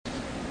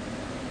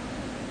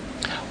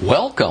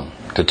Welcome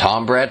to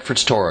Tom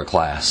Bradford's Torah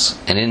class,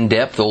 an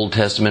in-depth Old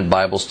Testament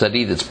Bible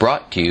study that's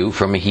brought to you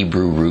from a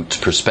Hebrew roots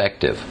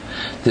perspective.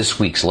 This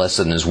week's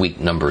lesson is week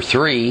number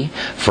 3,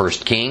 1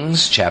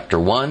 Kings chapter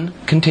 1,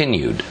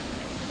 continued.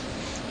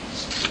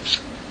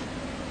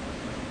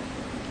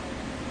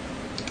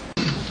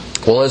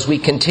 Well, as we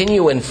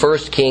continue in 1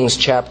 Kings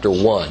chapter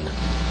 1,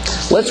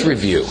 let's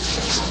review.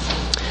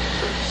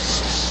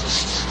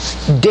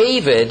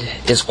 David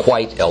is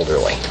quite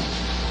elderly.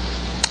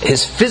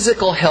 His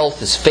physical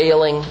health is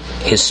failing.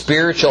 His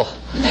spiritual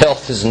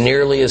health is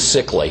nearly as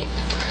sickly.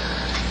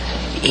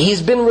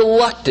 He's been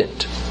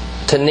reluctant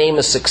to name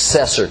a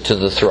successor to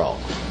the throne.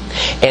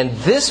 And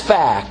this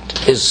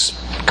fact is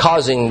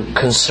causing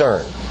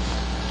concern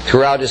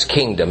throughout his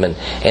kingdom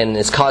and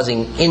is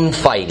causing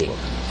infighting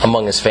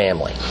among his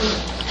family.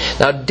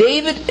 Now,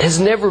 David has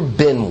never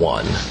been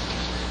one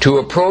to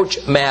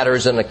approach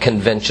matters in a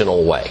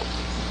conventional way.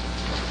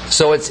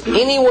 So it's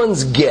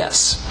anyone's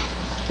guess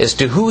as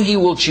to who he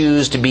will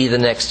choose to be the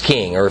next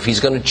king, or if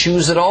he's going to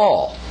choose at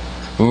all,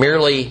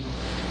 merely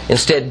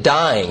instead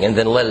dying and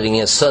then letting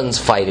his sons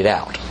fight it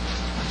out.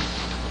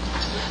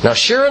 Now,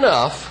 sure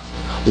enough,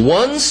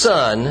 one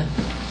son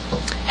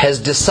has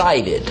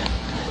decided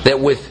that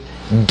with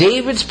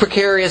David's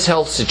precarious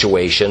health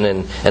situation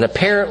and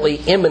apparently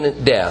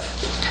imminent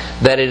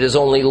death, that it is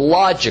only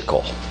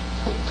logical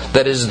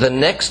that is the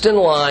next in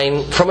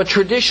line from a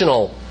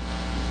traditional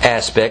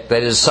aspect,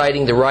 that is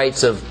citing the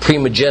rights of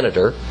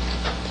primogeniture.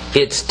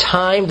 It's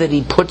time that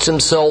he puts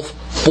himself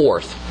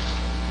forth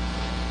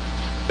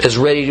as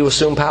ready to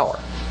assume power.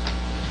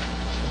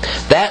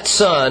 That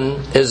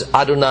son is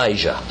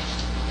Adonijah,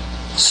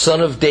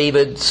 son of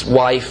David's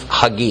wife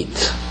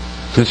Haggith,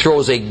 who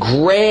throws a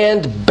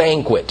grand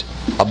banquet,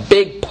 a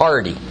big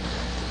party,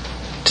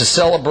 to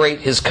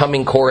celebrate his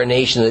coming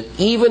coronation that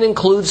even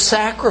includes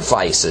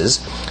sacrifices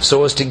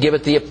so as to give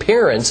it the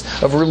appearance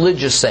of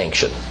religious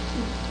sanction.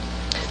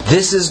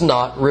 This is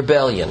not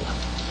rebellion.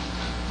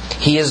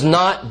 He has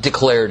not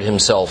declared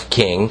himself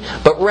king,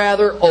 but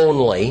rather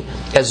only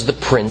as the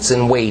prince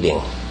in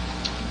waiting.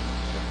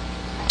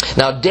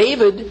 Now,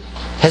 David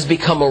has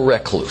become a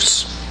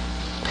recluse,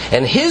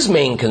 and his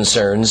main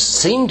concerns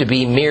seem to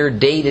be mere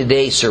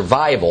day-to-day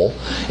survival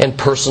and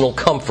personal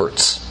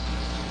comforts.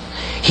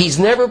 He's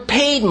never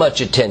paid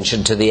much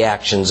attention to the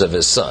actions of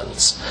his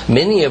sons,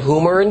 many of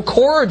whom are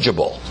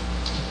incorrigible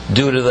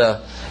due to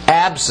the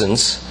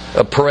absence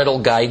of parental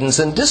guidance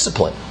and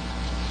discipline.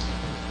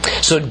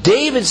 So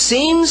David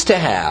seems to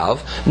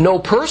have no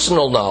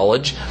personal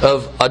knowledge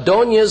of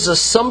Adoniah's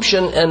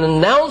assumption and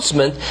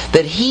announcement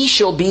that he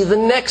shall be the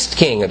next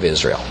king of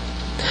Israel.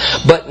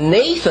 But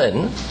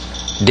Nathan,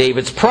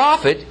 David's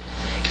prophet,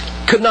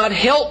 could not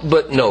help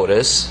but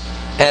notice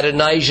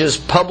Adonijah's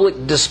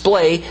public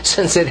display,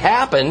 since it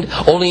happened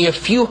only a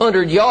few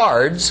hundred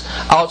yards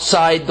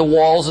outside the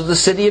walls of the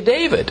city of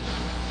David.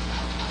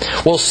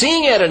 Well,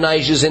 seeing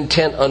Adonijah's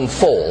intent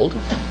unfold,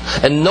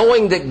 and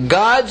knowing that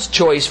God's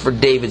choice for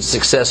David's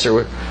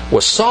successor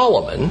was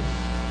Solomon,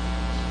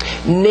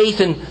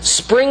 Nathan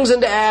springs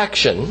into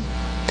action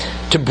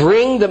to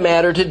bring the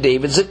matter to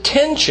David's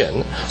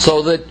attention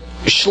so that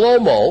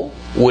Shlomo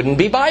wouldn't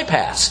be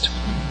bypassed.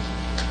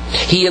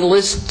 He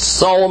enlists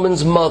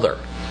Solomon's mother,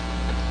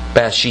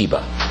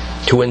 Bathsheba,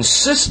 to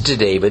insist to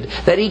David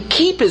that he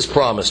keep his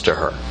promise to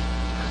her,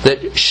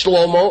 that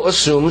Shlomo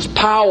assumes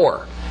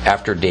power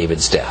after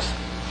David's death.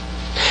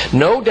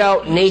 No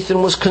doubt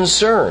Nathan was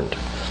concerned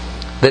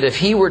that if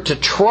he were to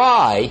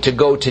try to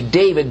go to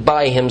David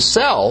by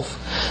himself,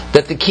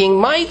 that the king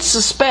might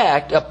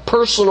suspect a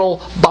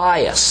personal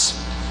bias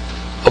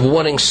of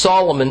wanting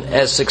Solomon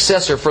as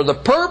successor for the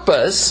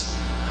purpose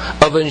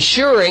of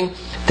ensuring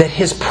that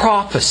his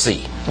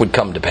prophecy would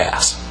come to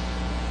pass.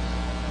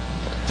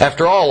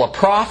 After all, a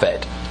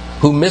prophet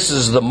who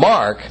misses the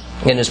mark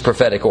in his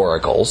prophetic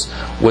oracles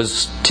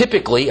was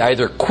typically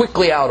either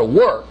quickly out of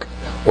work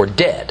or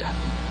dead.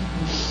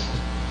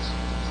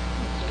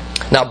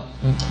 Now,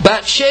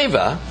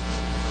 Bathsheba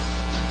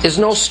is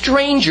no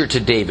stranger to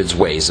David's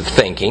ways of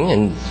thinking,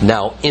 and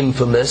now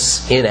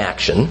infamous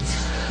inaction.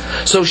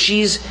 So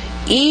she's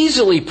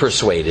easily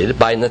persuaded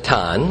by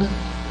Nathan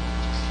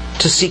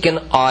to seek an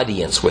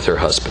audience with her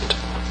husband.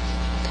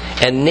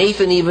 And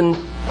Nathan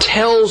even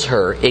tells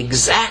her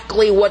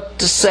exactly what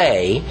to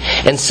say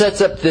and sets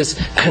up this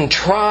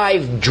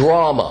contrived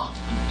drama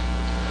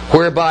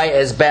whereby,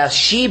 as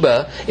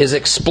Bathsheba is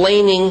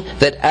explaining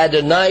that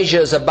Adonijah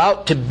is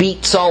about to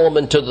beat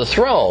Solomon to the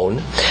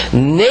throne,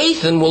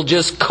 Nathan will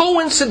just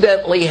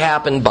coincidentally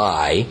happen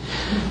by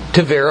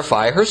to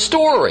verify her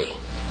story.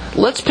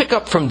 Let's pick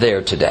up from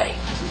there today.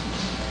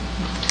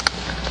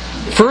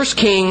 1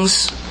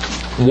 Kings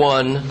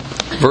 1,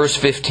 verse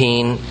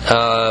 15,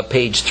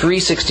 page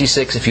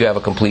 366 if you have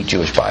a complete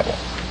Jewish Bible.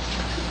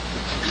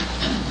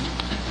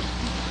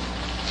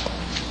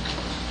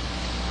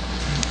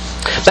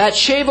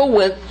 Bathsheba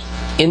went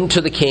into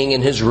the king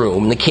in his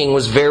room. The king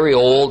was very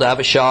old.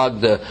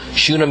 Abishag, the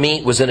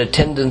Shunammite, was in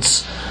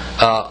attendance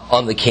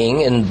on the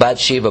king, and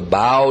Bathsheba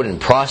bowed and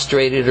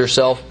prostrated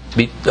herself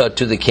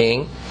to the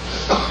king.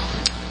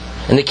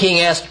 And the king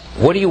asked,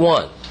 "What do you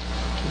want?"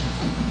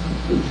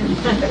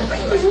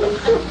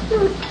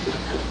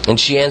 And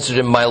she answered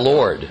him, "My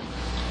lord,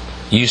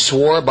 you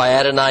swore by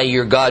Adonai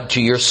your God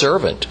to your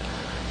servant,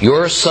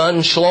 your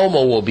son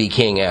Shlomo will be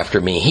king after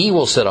me. He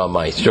will sit on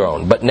my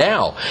throne. But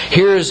now,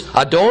 here's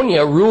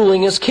Adoniah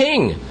ruling as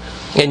king.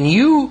 And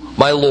you,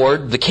 my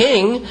lord, the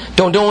king,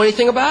 don't know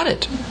anything about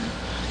it.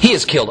 He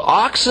has killed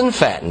oxen,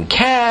 fattened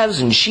calves,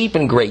 and sheep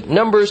in great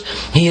numbers.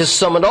 He has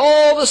summoned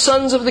all the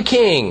sons of the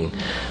king,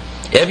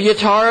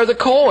 Eviatar the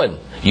Cohen,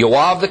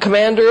 Yoav the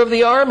commander of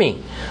the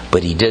army.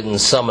 But he didn't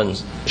summon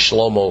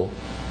Shlomo,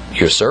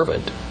 your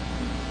servant.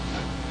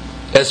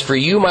 As for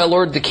you, my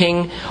lord the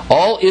king,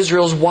 all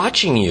Israel's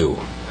watching you.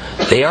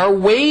 They are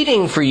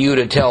waiting for you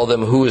to tell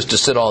them who is to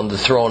sit on the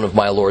throne of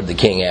my lord the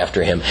king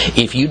after him.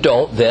 If you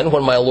don't, then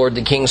when my lord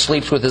the king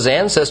sleeps with his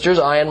ancestors,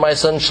 I and my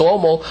son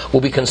Shlomo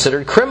will be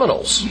considered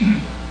criminals."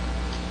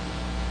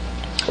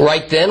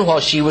 Right then,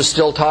 while she was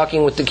still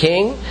talking with the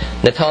king,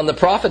 Nathan the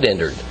prophet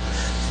entered.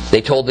 They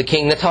told the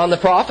king, "Nathan the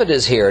prophet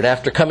is here." And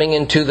after coming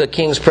into the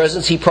king's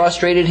presence, he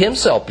prostrated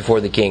himself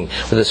before the king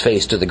with his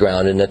face to the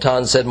ground. And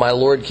Nathan said, "My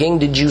lord king,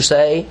 did you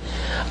say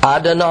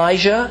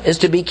Adonijah is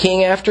to be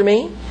king after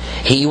me?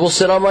 He will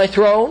sit on my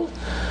throne?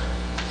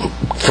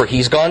 For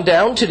he's gone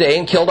down today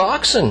and killed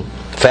oxen,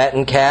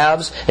 fattened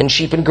calves, and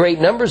sheep in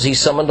great numbers. He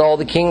summoned all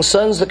the king's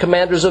sons, the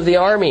commanders of the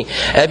army,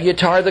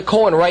 Eviatar the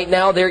Cohen. Right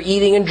now they're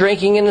eating and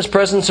drinking in his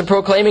presence and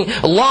proclaiming,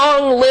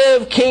 'Long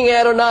live King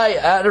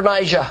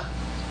Adonijah!'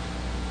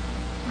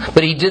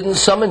 But he didn't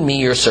summon me,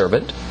 your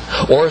servant,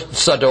 or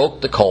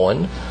Sadok the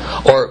Cohen,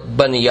 or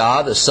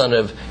Benaiah the son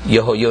of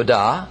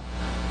Jehoiada,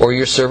 or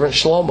your servant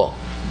Shlomo.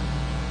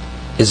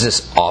 Is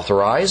this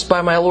authorized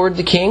by my lord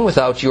the king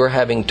without your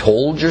having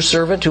told your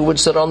servant who would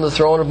sit on the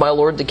throne of my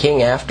lord the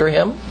king after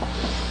him?"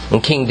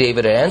 And King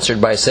David answered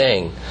by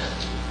saying,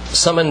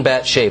 "Summon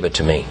Bathsheba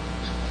to me."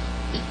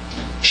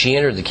 She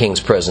entered the king's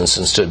presence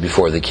and stood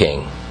before the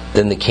king.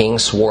 Then the king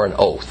swore an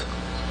oath.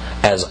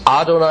 "As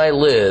Adonai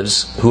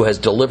lives, who has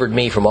delivered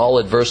me from all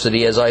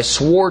adversity, as I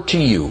swore to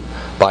you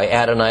by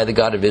Adonai, the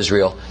God of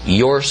Israel,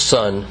 your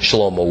son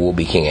Shlomo will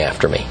be king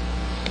after me.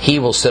 He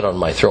will sit on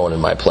my throne in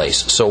my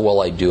place. So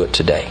will I do it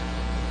today."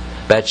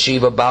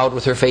 Bathsheba bowed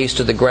with her face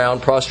to the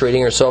ground,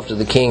 prostrating herself to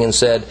the king, and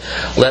said,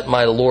 "Let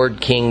my lord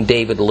King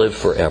David live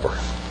forever."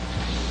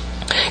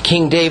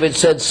 King David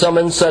said,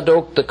 "Summon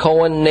Sadok the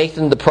Cohen,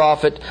 Nathan the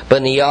prophet,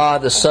 Benaiah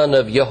the son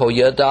of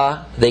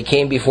Jehoiada." They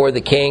came before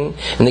the king,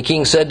 and the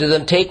king said to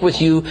them, "Take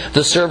with you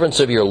the servants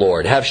of your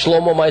lord. Have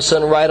Shlomo my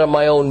son ride on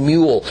my own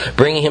mule,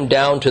 bringing him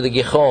down to the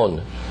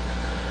Gihon.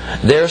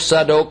 There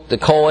Sadok the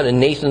Cohen and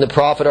Nathan the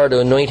prophet are to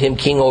anoint him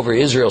king over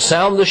Israel.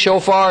 Sound the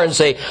shofar and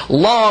say,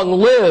 'Long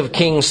live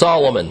King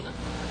Solomon!'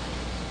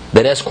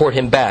 Then escort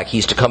him back.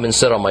 He's to come and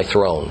sit on my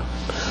throne.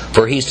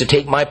 For he's to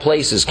take my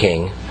place as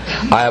king.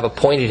 I have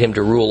appointed him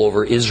to rule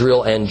over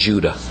Israel and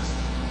Judah."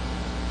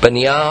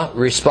 Benaiah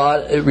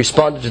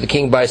responded to the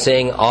king by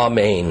saying,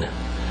 "Amen.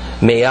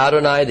 May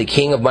Adonai, the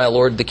king of my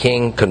lord the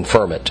king,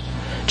 confirm it.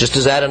 Just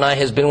as Adonai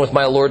has been with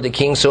my lord the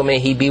king, so may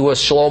he be with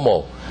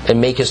Shlomo, and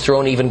make his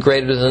throne even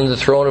greater than the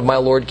throne of my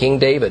lord King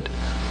David."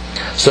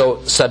 So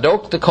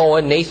Sadok the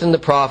Cohen, Nathan the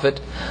prophet,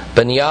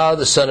 Benaiah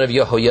the son of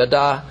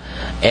Jehoiada,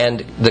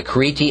 and the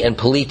Keriti and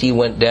Peleti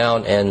went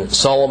down, and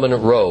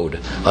Solomon rode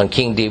on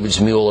King David's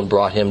mule and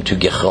brought him to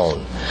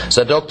Gihon.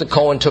 Sadok the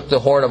Cohen took the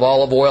horn of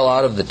olive oil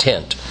out of the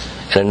tent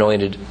and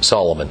anointed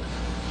Solomon.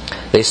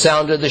 They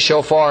sounded the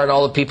shofar, and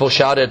all the people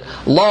shouted,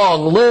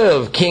 "Long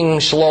live King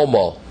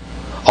Shlomo!"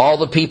 All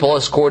the people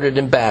escorted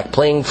him back,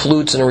 playing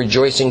flutes and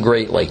rejoicing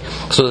greatly,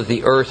 so that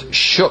the earth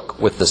shook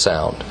with the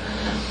sound.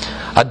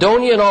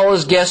 Adoniah and all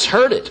his guests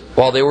heard it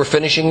while they were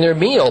finishing their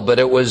meal, but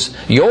it was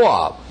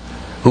Joab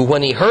who,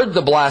 when he heard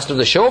the blast of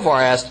the shofar,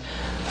 asked,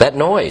 "That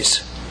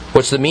noise,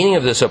 what's the meaning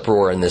of this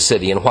uproar in the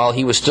city?" And while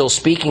he was still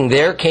speaking,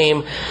 there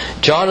came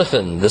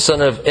Jonathan, the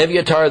son of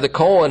Eviatar the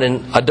Cohen,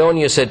 and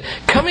Adoniah said,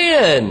 "Come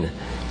in,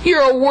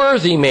 you're a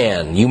worthy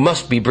man. You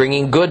must be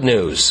bringing good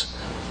news."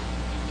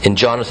 And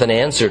Jonathan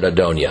answered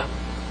Adoniah,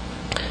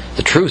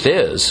 "The truth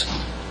is,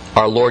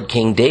 our lord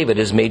King David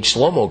has made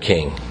Shlomo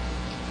king.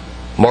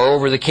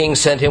 Moreover, the king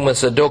sent him with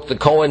Sadok the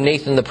Cohen,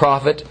 Nathan the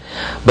prophet,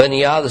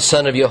 Benaiah the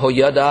son of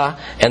Jehoiada,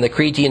 and the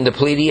Keriti and the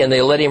Peleti, and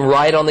they let him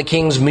ride on the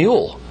king's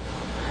mule.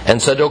 And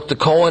Sadok the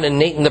Cohen and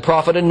Nathan the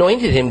prophet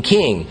anointed him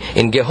king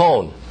in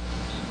Gihon.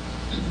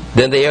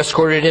 Then they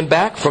escorted him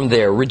back from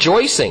there,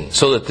 rejoicing,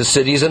 so that the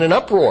city's in an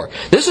uproar.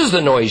 This is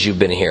the noise you've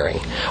been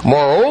hearing.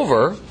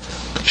 Moreover,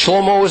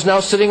 Shlomo is now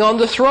sitting on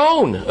the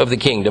throne of the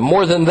kingdom.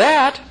 More than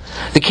that,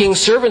 the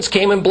king's servants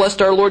came and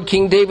blessed our Lord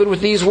King David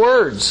with these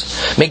words: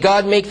 May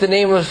God make the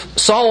name of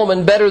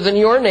Solomon better than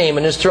your name,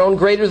 and his throne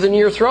greater than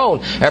your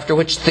throne. After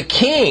which the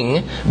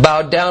king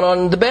bowed down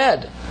on the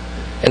bed.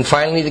 And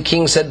finally the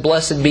king said,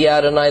 Blessed be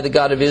Adonai, the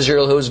God of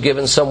Israel, who has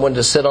given someone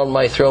to sit on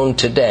my throne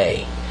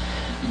today,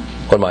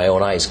 when my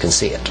own eyes can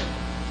see it.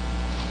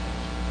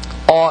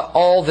 saw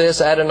all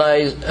this,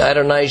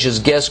 Adonijah's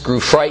guests grew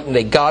frightened.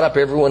 They got up,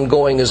 everyone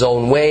going his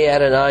own way.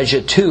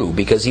 Adonijah too,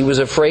 because he was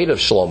afraid of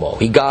Shlomo.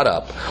 He got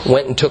up,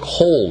 went and took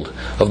hold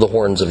of the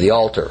horns of the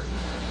altar.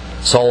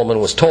 Solomon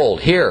was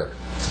told, "Here,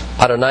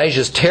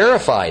 Adonijah's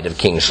terrified of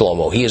King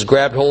Shlomo. He has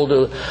grabbed hold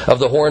of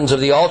the horns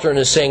of the altar and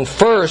is saying,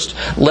 'First,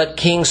 let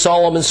King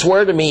Solomon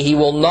swear to me he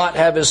will not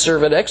have his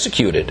servant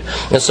executed.'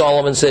 And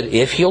Solomon said,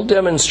 'If he'll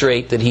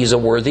demonstrate that he's a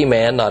worthy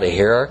man, not a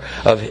hair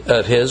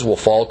of his will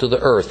fall to the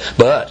earth.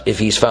 But if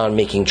he's found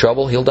making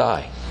trouble, he'll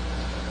die.'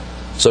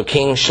 So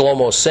King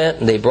Shlomo sent,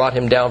 and they brought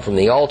him down from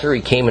the altar.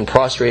 He came and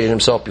prostrated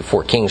himself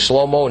before King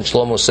Shlomo, and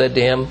Shlomo said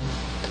to him,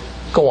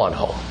 'Go on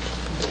home.'"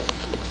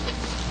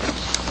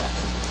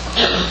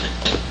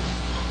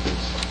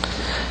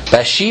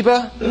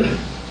 Bathsheba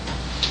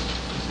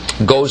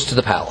goes to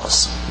the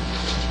palace.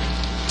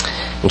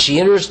 And she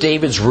enters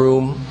David's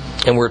room,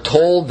 and we're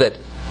told that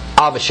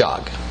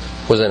Abishag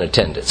was in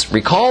attendance.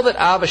 Recall that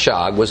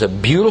Abishag was a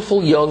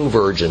beautiful young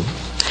virgin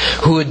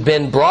who had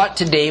been brought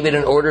to David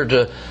in order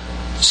to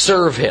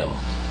serve him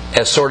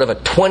as sort of a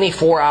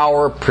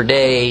 24-hour per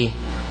day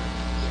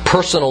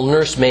personal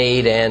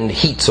nursemaid and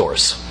heat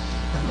source.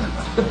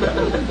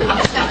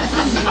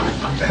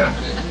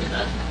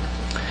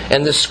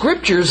 And the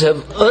scriptures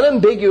have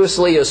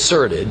unambiguously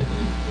asserted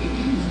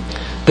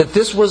that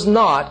this was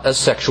not a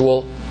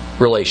sexual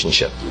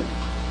relationship.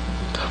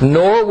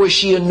 Nor was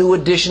she a new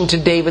addition to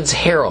David's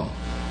harem.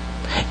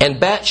 And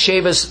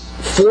Bathsheba's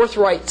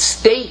forthright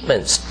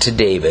statements to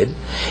David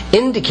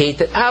indicate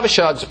that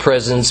Abishag's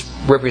presence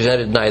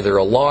represented neither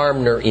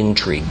alarm nor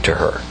intrigue to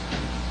her.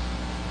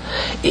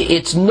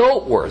 It's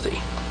noteworthy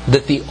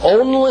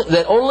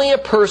that only a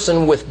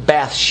person with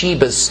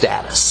Bathsheba's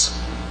status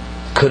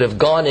could have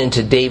gone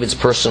into David's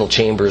personal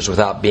chambers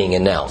without being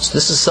announced.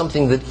 This is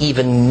something that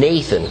even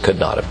Nathan could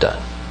not have done.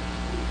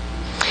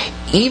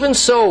 Even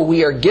so,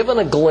 we are given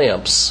a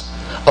glimpse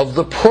of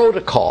the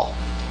protocol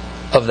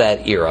of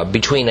that era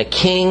between a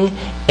king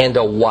and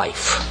a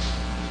wife.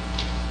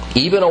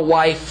 Even a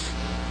wife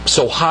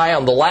so high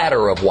on the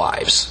ladder of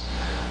wives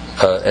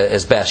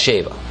as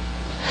Bathsheba.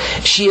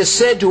 She is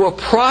said to have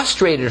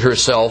prostrated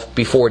herself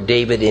before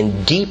David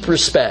in deep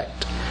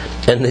respect,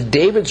 and that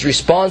David's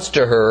response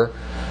to her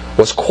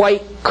was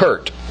quite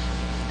curt,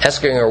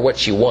 asking her what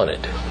she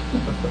wanted.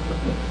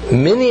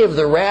 Many of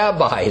the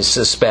rabbis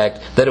suspect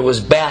that it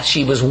was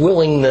Bathsheba's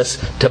willingness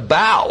to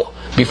bow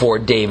before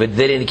David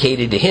that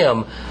indicated to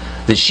him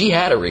that she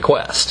had a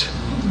request.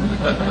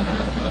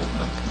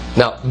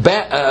 Now,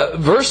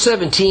 verse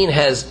 17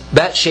 has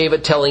Bathsheba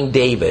telling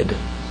David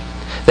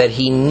that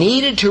he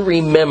needed to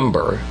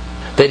remember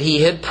that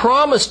he had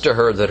promised to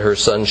her that her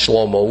son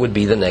Shlomo would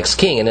be the next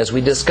king. And as we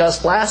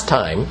discussed last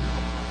time,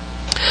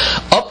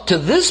 up to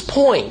this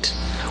point,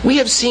 we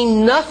have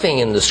seen nothing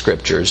in the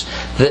scriptures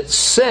that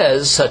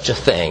says such a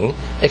thing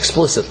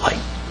explicitly.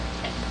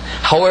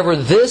 However,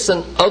 this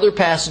and other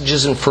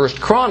passages in 1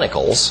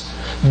 Chronicles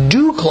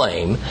do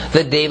claim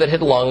that David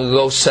had long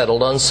ago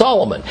settled on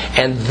Solomon.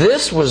 And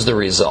this was the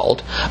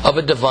result of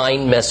a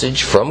divine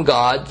message from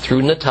God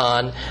through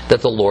Nathan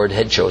that the Lord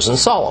had chosen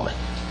Solomon.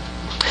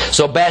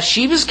 So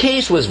Bathsheba's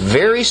case was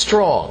very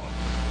strong,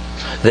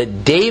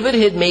 that David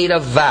had made a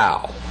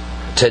vow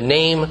to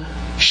name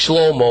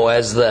Shlomo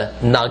as the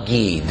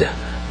Nagid,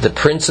 the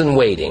prince in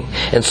waiting.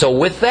 And so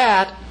with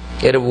that,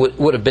 it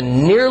would have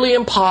been nearly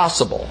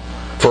impossible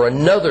for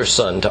another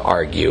son to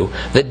argue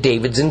that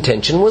David's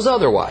intention was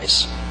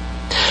otherwise.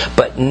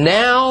 But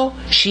now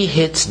she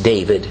hits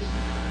David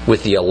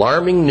with the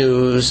alarming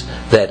news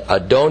that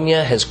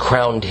Adoniah has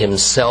crowned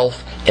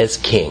himself as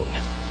king.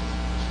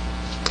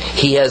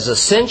 He has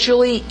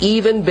essentially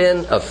even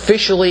been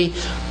officially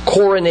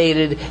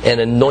coronated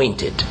and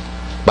anointed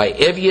by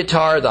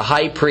Eviatar the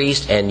high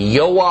priest, and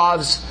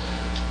Yoav,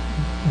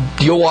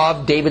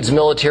 David's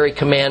military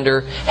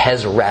commander,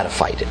 has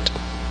ratified it.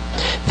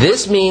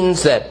 This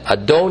means that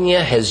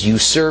Adoniah has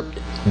usurped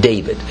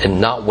David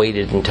and not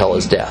waited until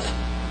his death.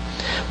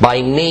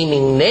 By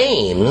naming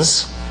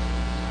names,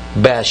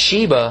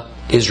 Bathsheba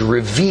is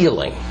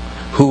revealing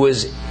who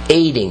is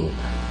aiding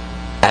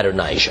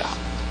Adonijah,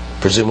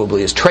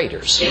 presumably as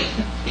traitors,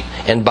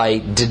 and by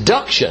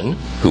deduction,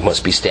 who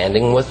must be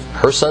standing with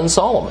her son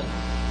Solomon.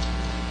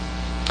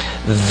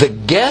 The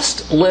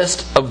guest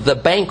list of the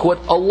banquet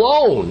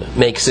alone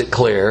makes it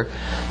clear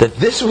that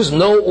this was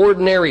no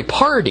ordinary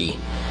party,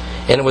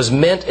 and it was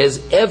meant as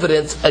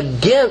evidence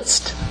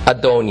against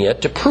Adoniah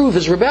to prove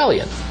his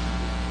rebellion.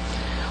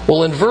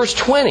 Well, in verse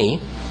 20,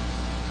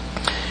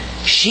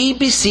 she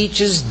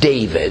beseeches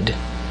David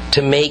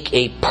to make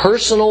a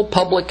personal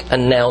public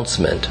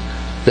announcement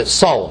that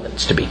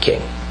Solomon's to be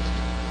king,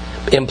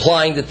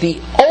 implying that the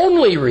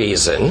only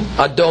reason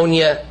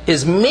Adoniah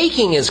is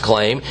making his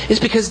claim is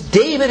because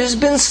David has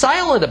been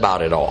silent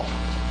about it all.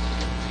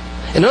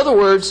 In other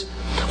words,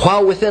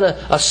 while within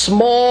a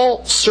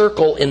small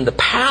circle in the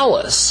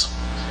palace,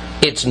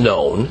 it's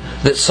known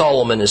that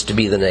Solomon is to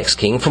be the next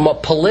king, from a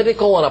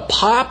political and a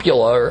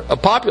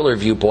popular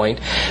viewpoint,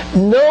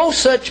 no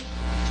such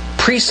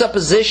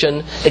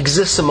presupposition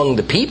exists among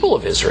the people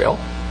of Israel.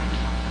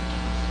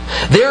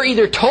 They're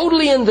either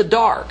totally in the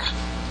dark,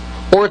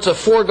 or it's a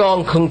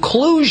foregone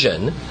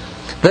conclusion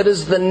that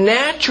is the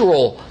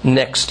natural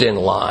next in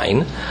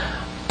line,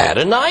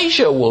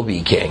 Adonijah will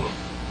be king.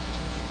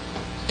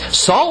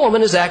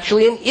 Solomon is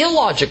actually an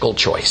illogical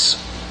choice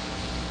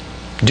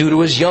due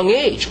to his young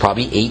age,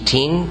 probably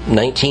 18,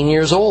 19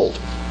 years old,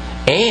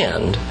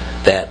 and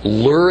that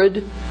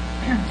lurid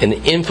and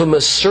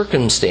infamous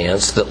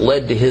circumstance that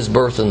led to his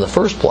birth in the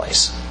first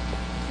place.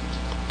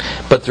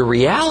 But the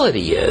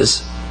reality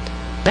is,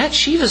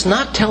 Bathsheba's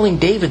not telling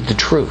David the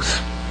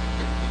truth.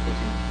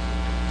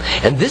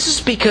 And this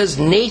is because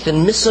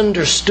Nathan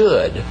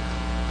misunderstood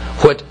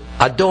what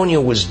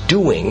Adoniah was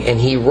doing, and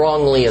he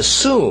wrongly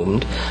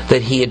assumed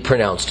that he had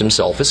pronounced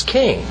himself as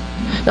king.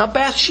 Now,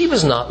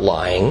 Bathsheba's not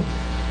lying.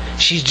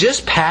 She's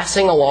just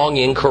passing along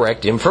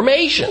incorrect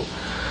information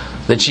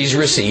that she's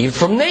received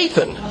from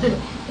Nathan.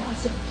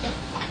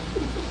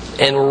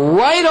 And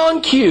right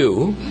on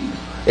cue,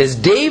 as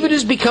David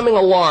is becoming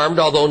alarmed,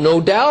 although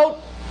no doubt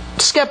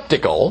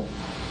skeptical,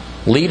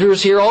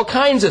 leaders hear all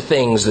kinds of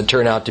things that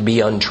turn out to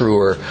be untrue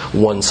or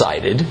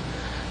one-sided,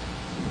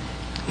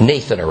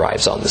 Nathan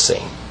arrives on the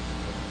scene.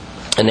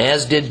 And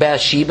as did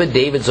Bathsheba,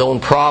 David's own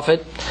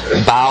prophet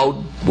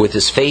bowed with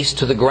his face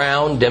to the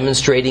ground,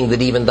 demonstrating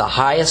that even the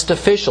highest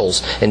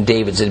officials in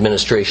David's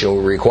administration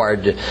were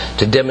required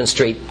to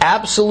demonstrate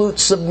absolute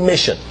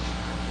submission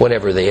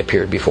whenever they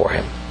appeared before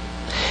him.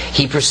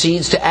 He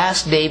proceeds to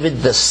ask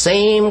David the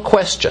same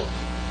question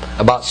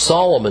about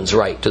Solomon's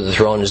right to the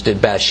throne as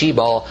did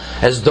Bathsheba,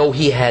 as though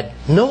he had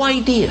no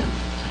idea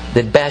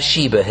that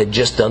Bathsheba had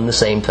just done the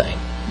same thing.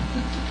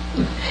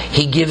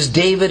 He gives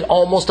David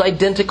almost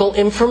identical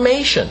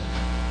information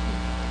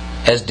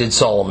as did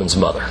Solomon's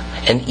mother,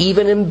 and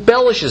even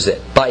embellishes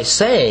it by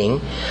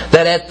saying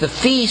that at the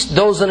feast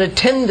those in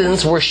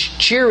attendance were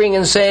cheering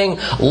and saying,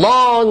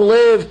 "Long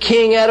live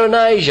King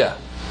Adonijah."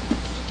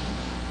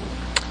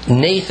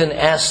 Nathan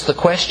asks the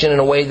question in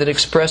a way that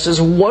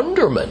expresses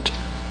wonderment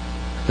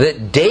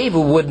that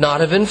David would not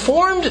have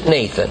informed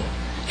Nathan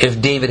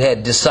if David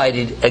had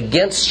decided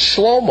against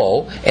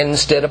Shlomo and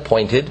instead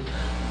appointed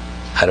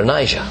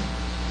Adonijah.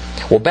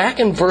 Well, back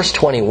in verse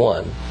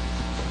 21,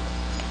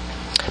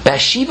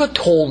 Bathsheba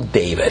told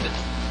David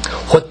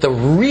what the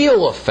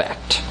real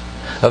effect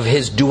of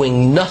his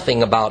doing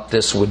nothing about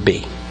this would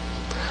be.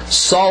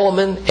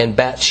 Solomon and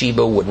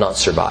Bathsheba would not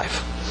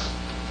survive.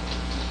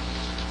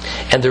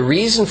 And the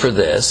reason for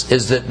this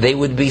is that they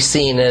would be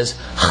seen as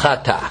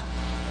chata,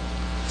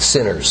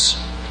 sinners,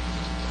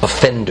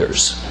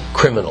 offenders,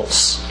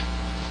 criminals.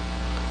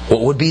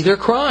 What would be their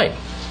crime?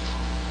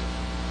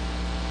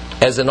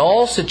 As in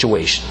all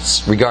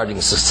situations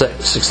regarding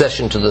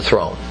succession to the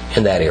throne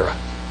in that era,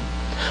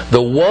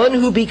 the one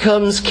who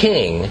becomes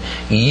king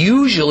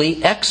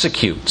usually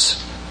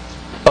executes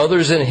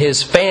others in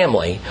his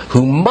family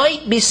who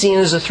might be seen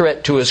as a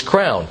threat to his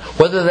crown,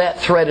 whether that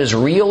threat is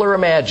real or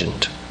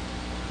imagined.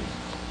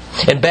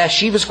 And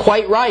Bathsheba's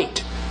quite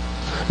right.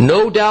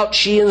 No doubt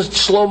she and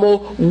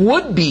Shlomo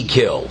would be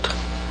killed,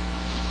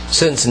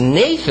 since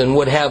Nathan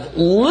would have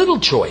little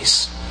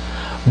choice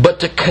but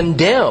to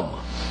condemn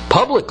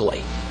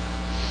publicly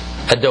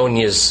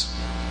Adoniah's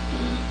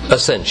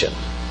ascension.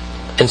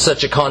 And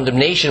such a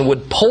condemnation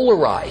would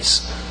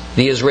polarize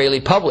the Israeli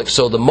public.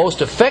 So the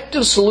most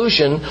effective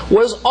solution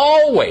was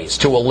always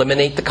to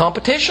eliminate the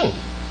competition.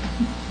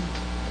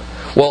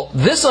 Well,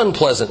 this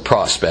unpleasant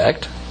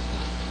prospect,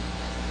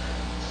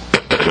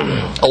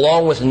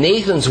 along with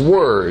Nathan's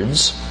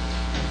words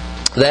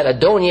that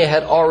Adoniah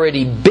had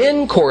already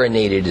been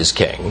coronated as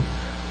king,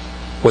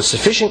 was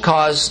sufficient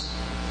cause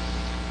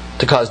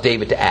to cause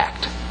David to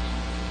act.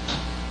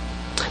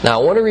 Now,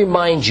 I want to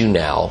remind you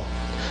now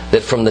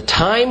that from the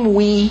time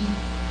we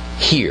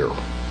hear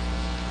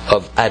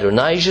of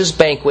Adonijah's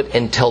banquet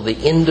until the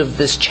end of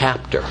this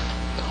chapter,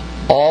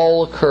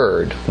 all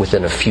occurred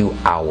within a few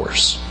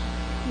hours.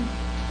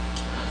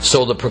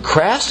 So the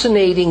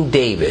procrastinating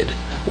David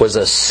was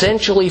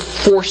essentially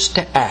forced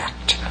to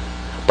act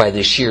by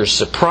the sheer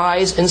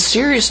surprise and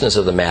seriousness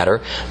of the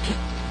matter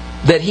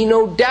that he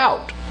no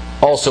doubt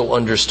also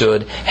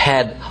understood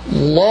had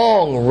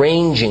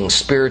long-ranging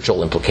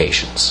spiritual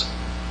implications.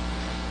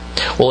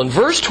 Well, in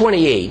verse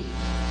 28,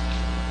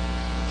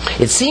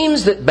 it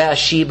seems that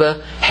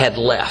Bathsheba had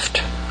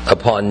left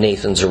upon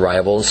Nathan's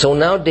arrival, and so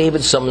now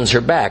David summons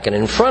her back, and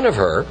in front of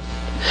her,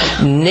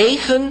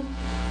 Nathan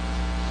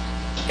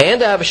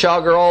and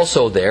Abishag are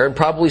also there, and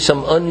probably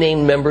some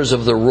unnamed members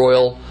of the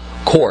royal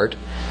court.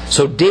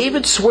 So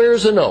David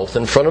swears an oath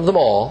in front of them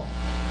all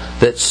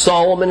that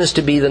Solomon is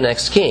to be the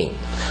next king.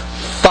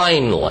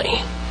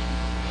 Finally,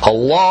 a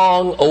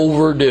long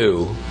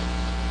overdue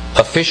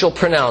official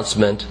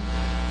pronouncement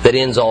that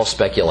ends all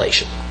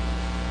speculation.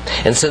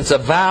 And since a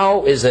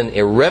vow is an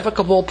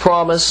irrevocable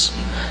promise,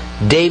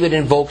 David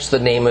invokes the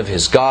name of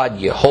his God,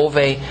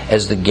 Jehovah,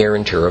 as the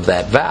guarantor of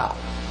that vow.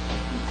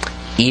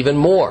 Even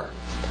more,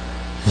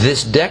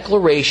 this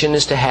declaration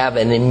is to have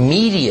an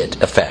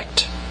immediate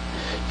effect.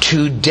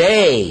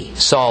 Today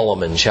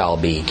Solomon shall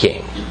be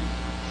king.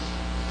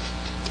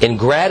 In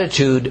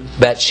gratitude,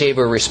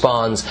 Bathsheba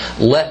responds,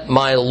 "Let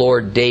my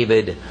Lord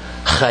David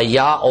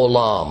chaya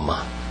olam."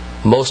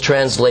 Most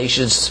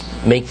translations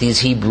make these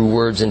Hebrew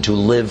words into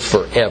 "live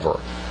forever,"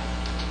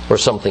 or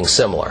something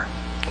similar,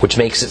 which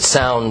makes it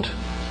sound,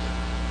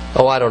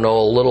 a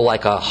little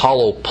like a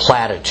hollow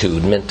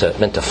platitude meant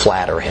to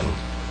flatter him.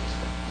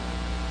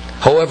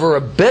 However,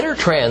 a better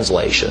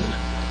translation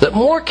that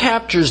more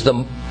captures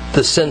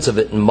the sense of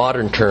it in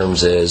modern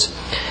terms is,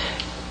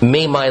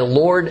 "May my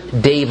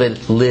Lord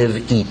David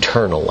live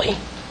eternally."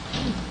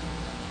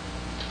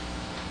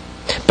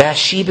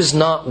 Bathsheba is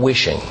not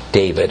wishing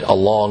David a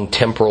long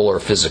temporal or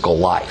physical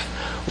life.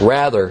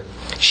 Rather,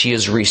 she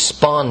is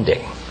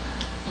responding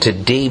to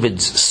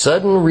David's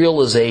sudden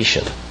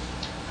realization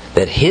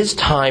that his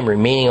time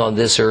remaining on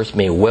this earth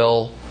may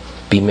well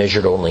be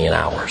measured only in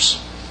hours.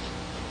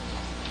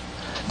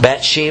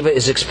 Bathsheba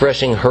is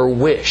expressing her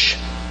wish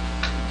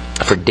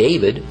for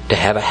David to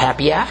have a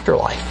happy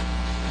afterlife.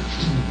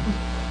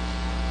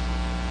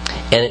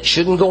 And it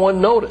shouldn't go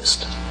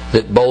unnoticed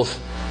that both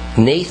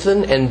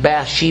Nathan and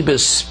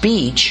Bathsheba's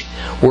speech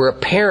were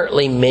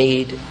apparently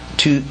meant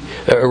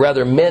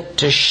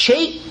to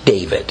shake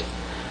David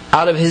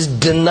out of his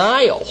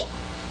denial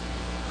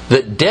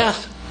that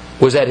death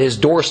was at his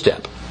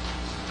doorstep,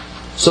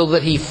 so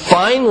that he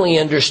finally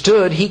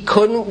understood he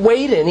couldn't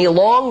wait any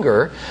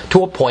longer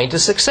to appoint a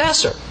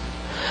successor.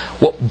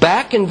 Well,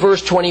 back in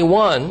verse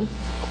 21,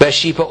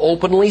 Bathsheba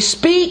openly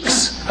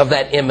speaks of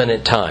that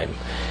imminent time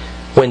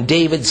when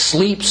David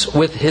sleeps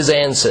with his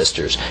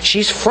ancestors.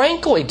 She's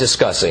frankly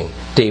discussing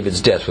David's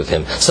death with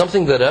him,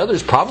 something that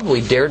others probably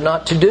dared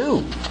not to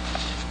do.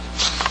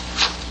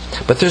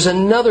 But there's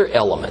another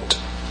element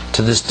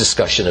to this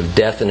discussion of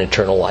death and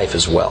eternal life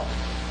as well.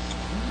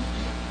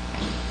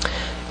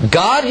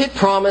 God had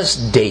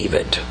promised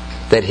David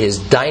that his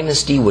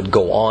dynasty would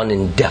go on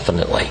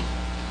indefinitely,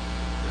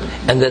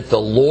 and that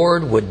the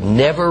Lord would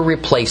never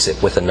replace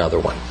it with another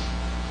one.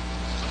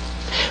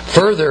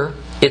 Further,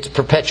 its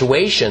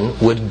perpetuation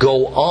would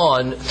go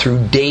on through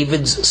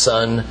David's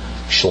son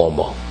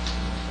Shlomo.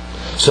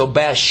 So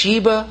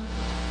Bathsheba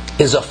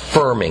is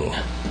affirming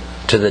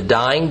to the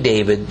dying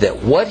David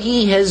that what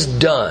he has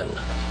done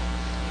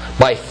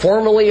by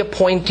formally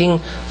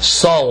appointing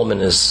Solomon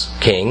as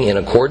king in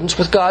accordance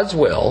with God's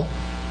will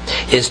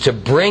is to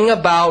bring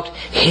about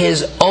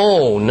his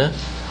own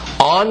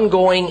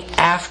ongoing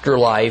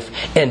afterlife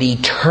and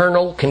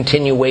eternal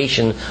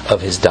continuation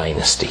of his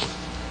dynasty.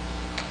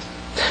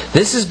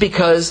 This is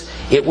because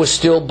it was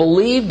still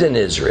believed in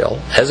Israel,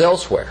 as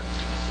elsewhere,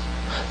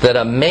 that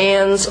a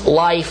man's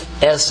life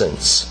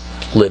essence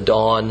lived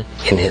on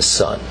in his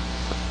son.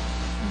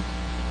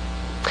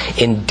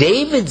 In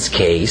David's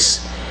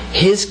case,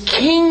 his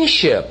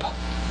kingship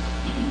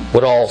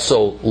would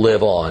also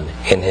live on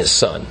in his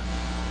son,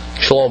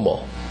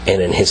 Shlomo,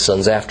 and in his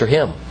sons after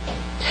him.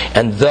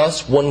 And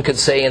thus, one could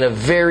say in a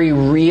very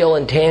real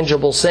and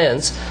tangible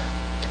sense,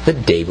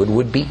 that David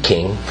would be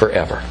king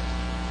forever.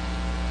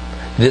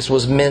 This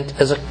was meant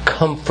as a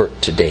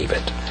comfort to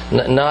David,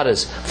 not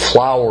as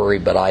flowery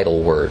but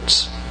idle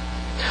words.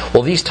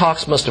 Well, these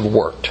talks must have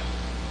worked,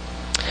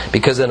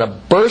 because in a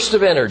burst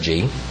of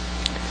energy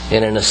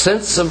and in a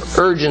sense of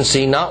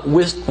urgency not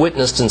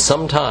witnessed in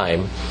some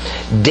time,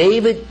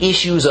 David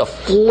issues a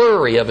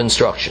flurry of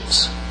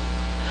instructions.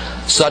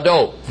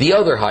 Sadok, the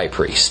other high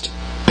priest,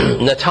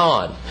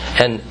 Natan,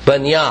 and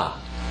Banyah,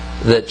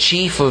 the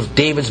chief of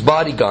David's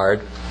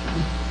bodyguard,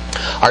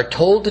 are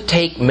told to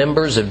take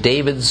members of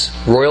David's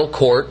royal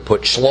court,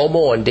 put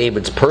Shlomo on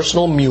David's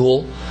personal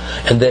mule,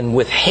 and then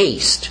with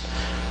haste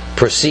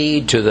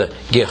proceed to the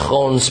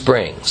Gihon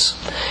Springs.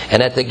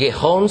 And at the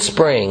Gihon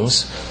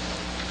Springs,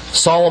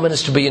 Solomon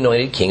is to be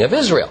anointed king of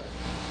Israel.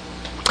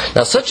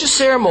 Now, such a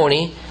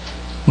ceremony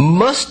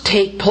must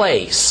take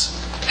place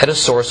at a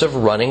source of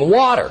running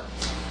water,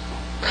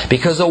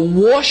 because a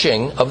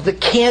washing of the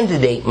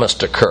candidate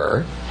must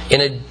occur in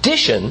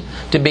addition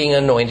to being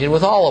anointed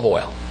with olive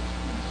oil.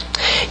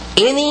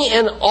 Any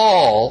and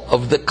all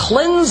of the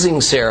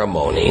cleansing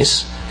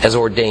ceremonies, as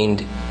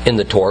ordained in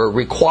the Torah,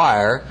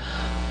 require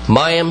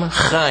mayim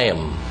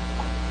chayim,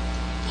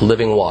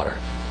 living water.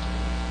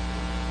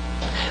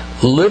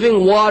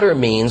 Living water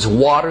means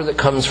water that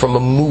comes from a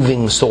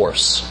moving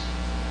source.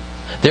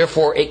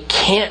 Therefore, it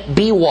can't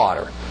be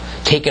water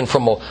taken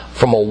from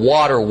a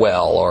water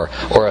well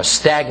or a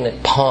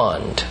stagnant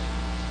pond.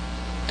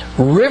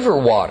 River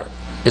water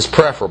is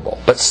preferable,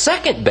 but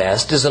second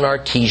best is an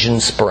artesian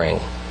spring.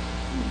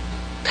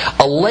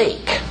 A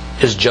lake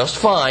is just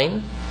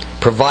fine,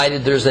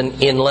 provided there's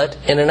an inlet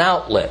and an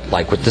outlet,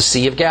 like with the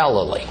Sea of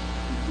Galilee.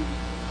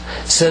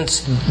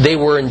 Since they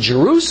were in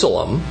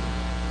Jerusalem,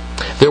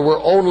 there were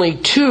only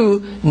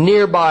two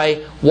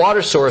nearby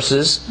water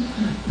sources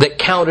that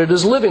counted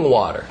as living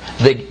water.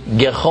 The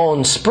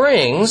Gihon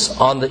Springs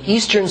on the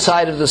eastern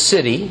side of the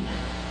city,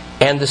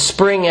 and the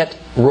spring at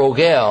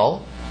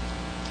Rogel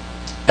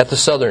at the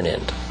southern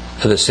end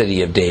of the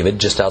city of David,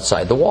 just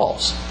outside the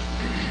walls.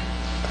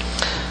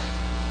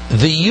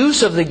 The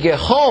use of the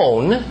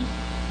Gihon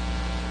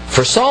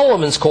for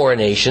Solomon's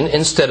coronation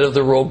instead of the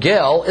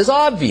Rogel is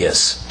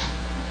obvious.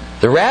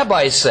 The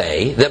rabbis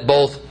say that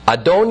both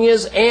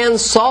Adoniah's and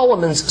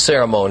Solomon's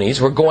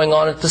ceremonies were going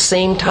on at the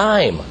same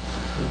time.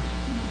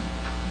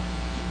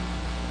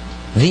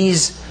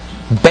 These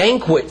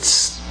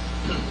banquets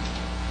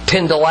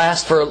tend to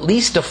last for at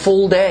least a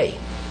full day,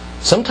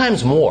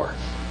 sometimes more.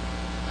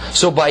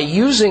 So by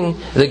using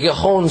the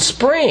Gihon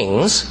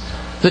Springs,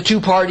 the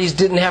two parties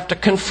didn't have to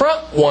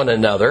confront one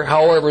another.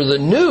 However, the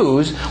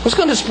news was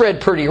going to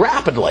spread pretty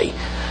rapidly,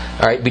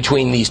 all right,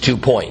 between these 2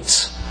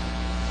 points.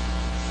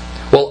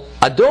 Well,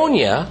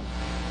 Adoniah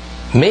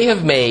may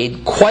have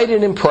made quite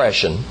an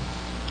impression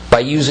by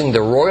using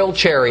the royal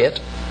chariot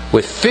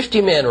with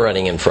 50 men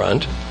running in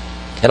front,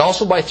 and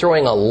also by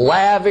throwing a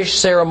lavish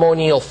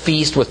ceremonial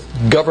feast with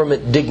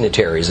government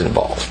dignitaries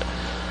involved.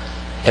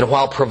 And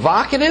while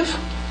provocative,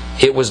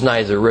 it was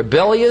neither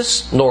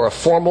rebellious nor a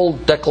formal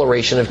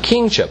declaration of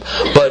kingship.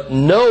 But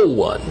no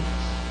one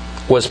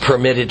was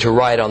permitted to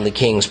ride on the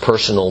king's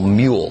personal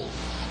mule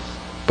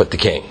but the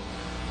king.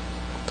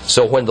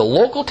 So when the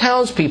local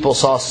townspeople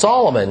saw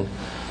Solomon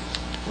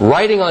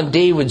riding on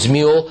David's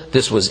mule,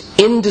 this was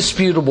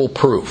indisputable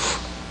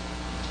proof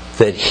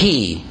that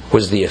he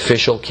was the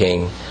official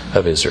king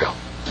of Israel.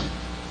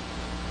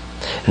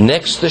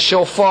 Next, the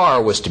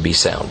shofar was to be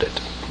sounded.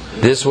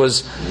 This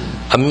was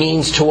a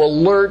means to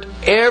alert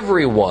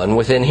everyone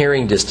within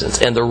hearing distance,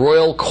 and the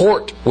royal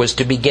court was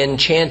to begin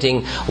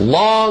chanting,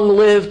 "Long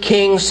live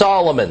King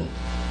Solomon."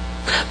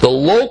 The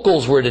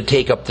locals were to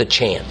take up the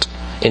chant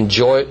in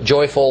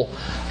joyful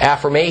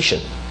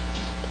affirmation.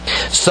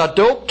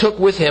 Zadok took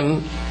with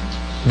him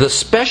the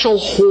special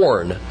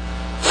horn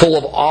full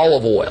of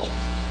olive oil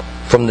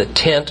from the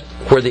tent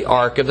where the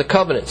Ark of the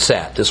Covenant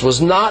sat. This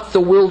was not the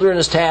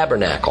wilderness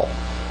tabernacle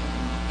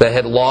that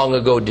had long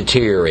ago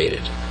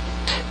deteriorated.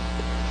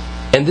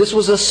 And this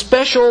was a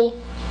special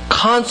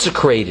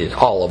consecrated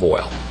olive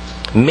oil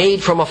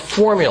made from a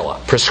formula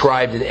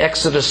prescribed in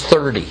Exodus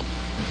 30.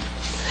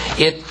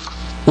 It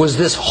was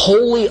this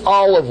holy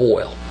olive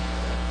oil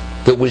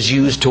that was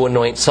used to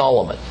anoint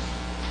Solomon.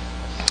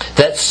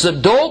 That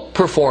Zadok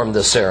performed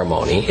the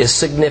ceremony is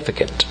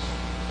significant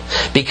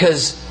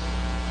because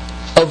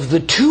of the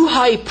 2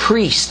 high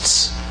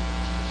priests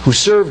who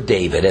served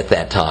David at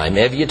that time,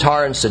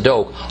 Abiathar and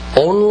Zadok,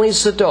 only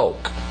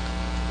Zadok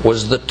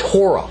was the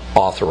Torah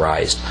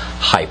authorized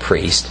high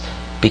priest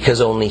because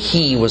only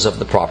he was of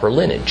the proper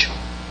lineage.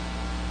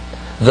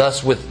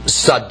 Thus, with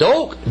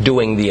Zadok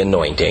doing the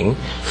anointing,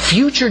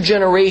 future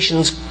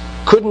generations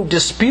couldn't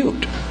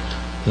dispute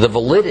the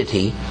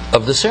validity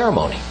of the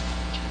ceremony.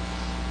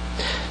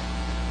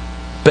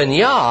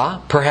 Benaiah,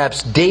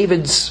 perhaps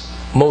David's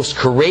most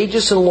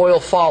courageous and loyal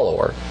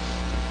follower,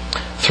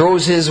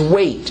 throws his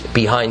weight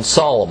behind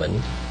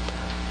Solomon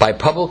by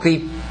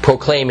publicly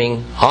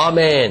proclaiming,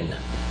 "Amen.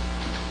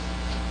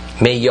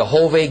 May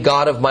Jehovah,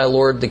 God of my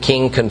Lord the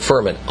King,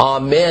 confirm it."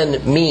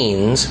 Amen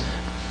means,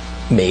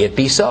 may it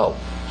be so.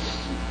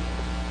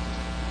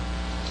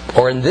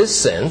 Or in this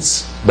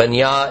sense,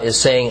 Benaiah is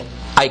saying,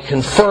 I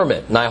confirm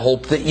it, and I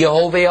hope that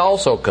Jehovah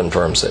also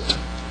confirms it.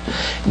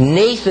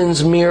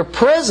 Nathan's mere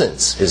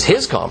presence is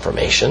his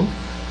confirmation.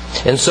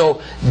 And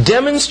so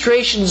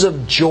demonstrations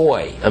of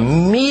joy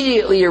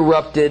immediately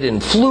erupted,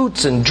 and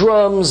flutes and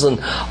drums and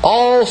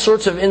all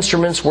sorts of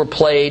instruments were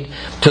played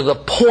to the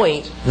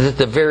point that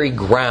the very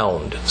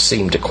ground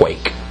seemed to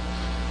quake.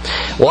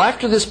 Well,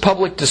 after this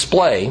public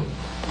display,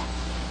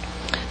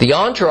 the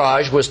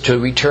entourage was to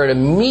return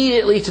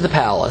immediately to the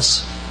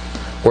palace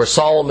where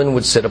Solomon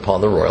would sit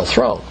upon the royal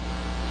throne.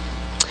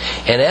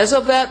 And as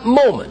of that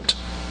moment,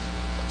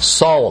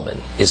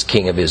 Solomon is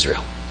king of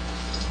Israel.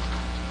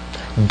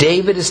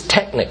 David is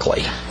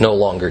technically no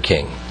longer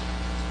king.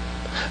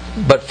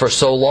 But for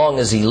so long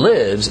as he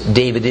lives,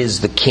 David is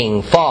the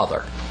king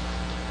father.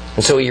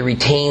 And so he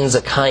retains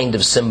a kind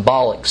of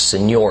symbolic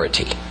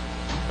seniority.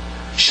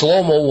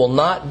 Shlomo will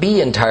not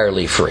be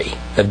entirely free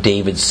of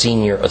David's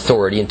senior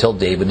authority until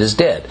David is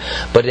dead.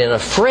 But in a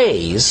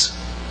phrase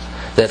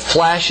that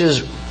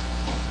flashes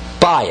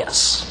by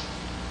us,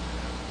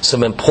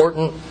 some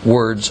important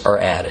words are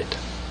added.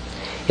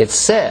 It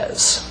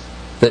says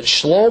that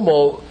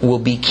Shlomo will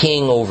be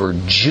king over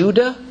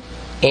Judah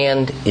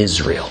and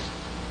Israel.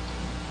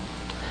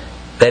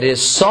 That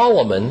is,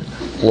 Solomon,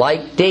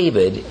 like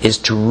David, is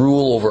to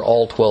rule over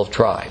all 12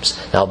 tribes.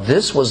 Now,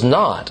 this was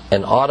not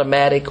an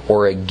automatic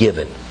or a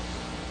given,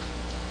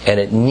 and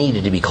it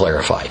needed to be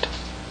clarified.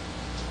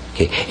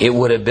 Okay. It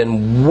would have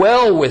been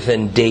well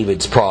within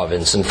David's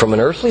province, and from an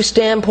earthly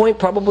standpoint,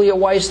 probably a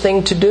wise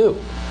thing to do,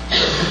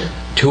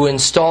 to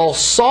install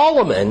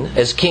Solomon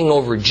as king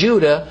over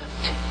Judah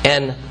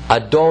and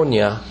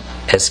Adoniah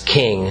as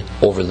king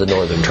over the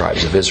northern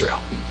tribes of Israel.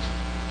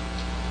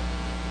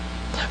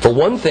 For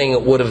one thing,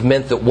 it would have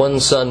meant that one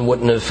son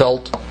wouldn't have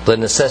felt the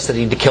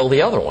necessity to kill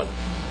the other one.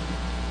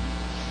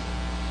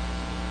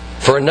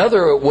 For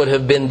another, it would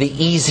have been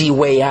the easy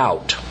way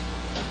out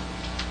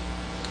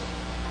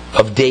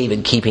of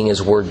David keeping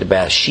his word to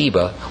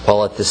Bathsheba,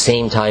 while at the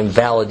same time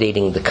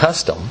validating the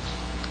custom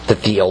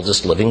that the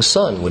eldest living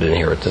son would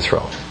inherit the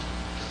throne.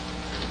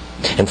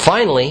 And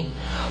finally,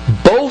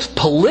 both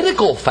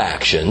political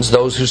factions,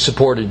 those who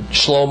supported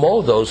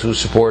Shlomo, those who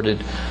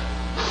supported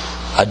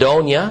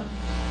Adoniah,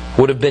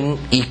 would have been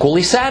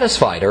equally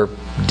satisfied or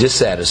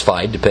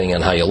dissatisfied, depending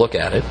on how you look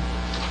at it.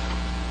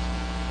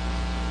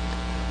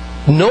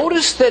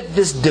 Notice that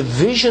this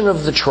division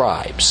of the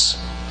tribes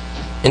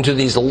into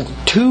these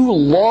two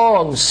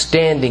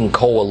long-standing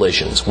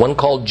coalitions, one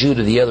called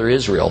Judah, the other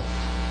Israel,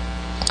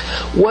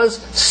 was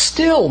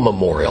still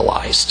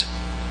memorialized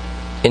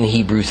in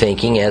Hebrew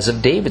thinking as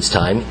of David's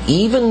time,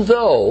 even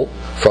though,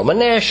 from a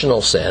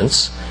national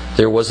sense,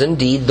 there was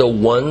indeed the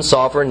one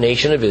sovereign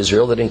nation of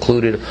Israel that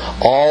included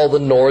all the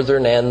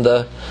northern and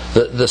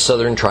the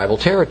southern tribal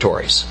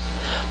territories.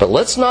 But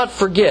let's not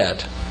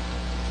forget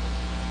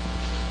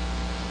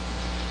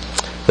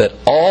that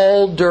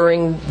all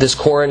during this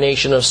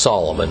coronation of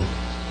Solomon,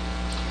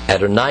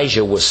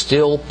 Adonijah was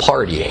still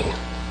partying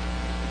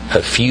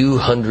a few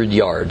hundred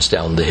yards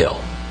down the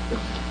hill.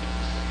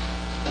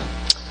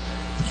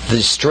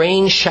 The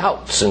strange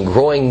shouts and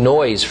growing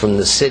noise from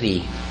the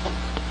city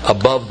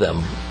above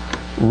them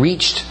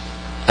reached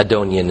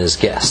Adoniah and his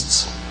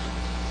guests.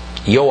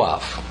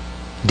 Yoav,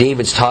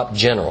 David's top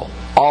general,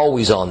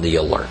 always on the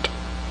alert,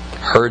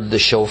 heard the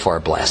shofar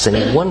blast, and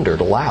he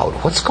wondered aloud,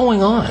 what's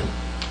going on?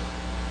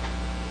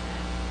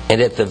 And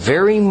at the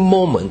very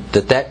moment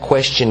that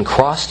question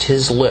crossed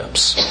his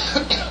lips,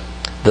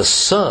 the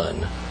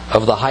son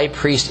of the high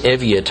priest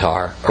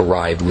Abiathar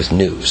arrived with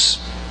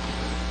news.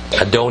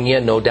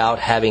 Adoniah, no doubt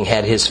having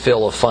had his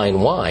fill of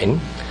fine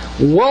wine,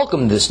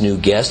 welcomed this new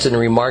guest and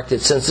remarked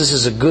that since this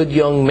is a good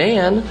young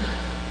man,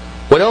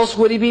 what else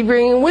would he be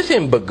bringing with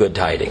him but good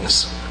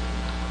tidings?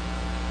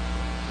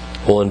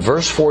 Well, in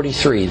verse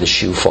 43, the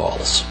shoe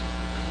falls.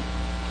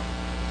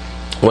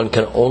 One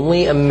can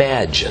only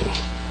imagine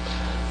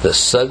the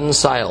sudden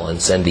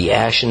silence and the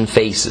ashen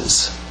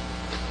faces,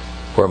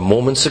 where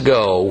moments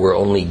ago were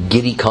only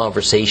giddy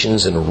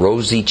conversations and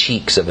rosy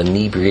cheeks of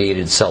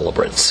inebriated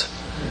celebrants.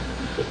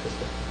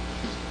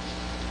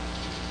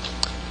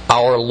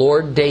 Our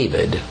Lord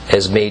David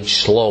has made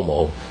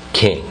Shlomo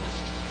king,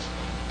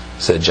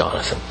 said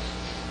Jonathan.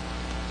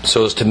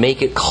 So as to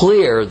make it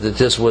clear that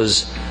this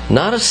was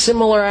not a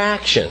similar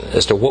action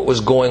as to what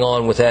was going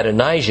on with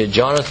Adonijah,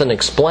 Jonathan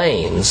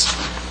explains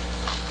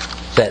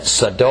that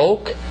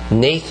Zadok,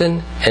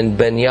 Nathan, and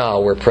Benaiah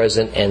were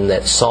present and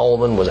that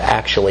Solomon was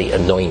actually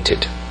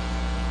anointed.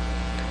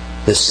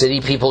 The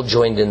city people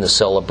joined in the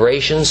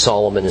celebration.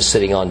 Solomon is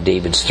sitting on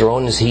David's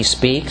throne as he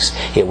speaks.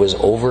 It was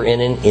over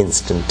in an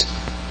instant.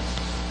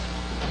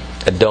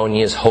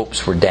 Adoniah's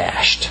hopes were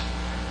dashed.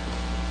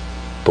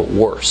 But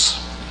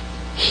worse,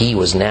 he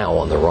was now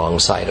on the wrong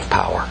side of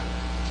power.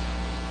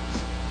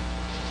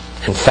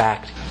 In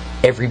fact,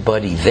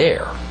 everybody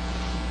there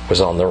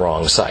was on the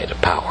wrong side of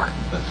power.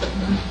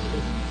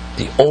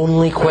 The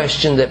only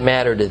question that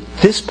mattered at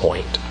this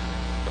point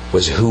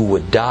was who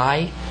would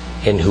die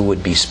and who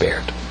would be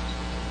spared.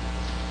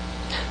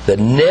 The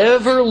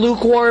never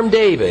lukewarm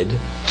David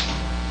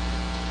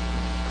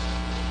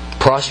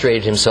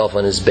prostrated himself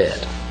on his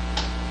bed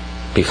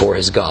before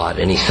his God,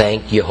 and he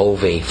thanked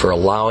Jehovah for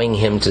allowing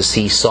him to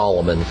see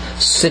Solomon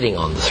sitting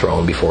on the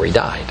throne before he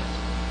died.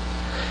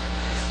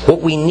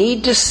 What we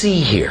need to see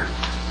here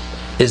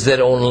is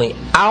that only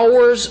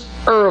hours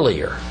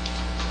earlier,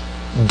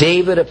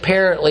 David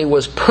apparently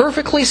was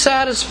perfectly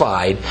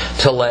satisfied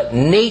to let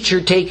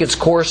nature take its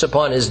course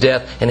upon his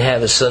death and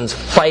have his sons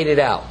fight it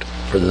out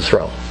for the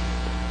throne.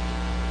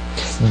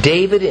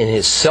 David, in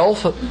his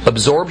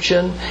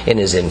self-absorption, in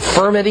his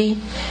infirmity,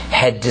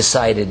 had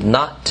decided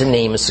not to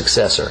name a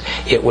successor.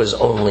 It was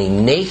only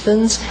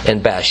Nathan's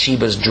and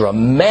Bathsheba's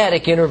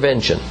dramatic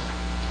intervention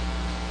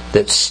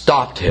that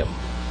stopped him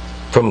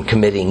from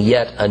committing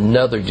yet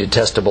another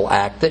detestable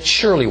act that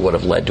surely would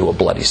have led to a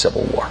bloody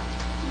civil war.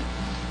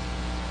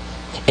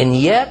 And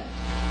yet,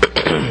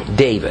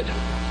 David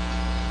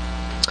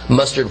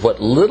mustered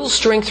what little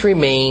strength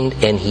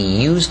remained, and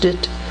he used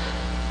it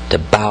to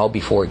bow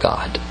before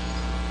God,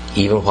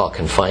 even while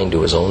confined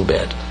to his own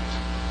bed.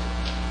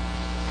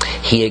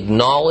 He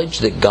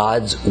acknowledged that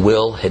God's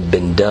will had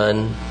been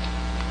done,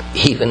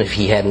 even if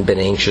he hadn't been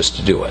anxious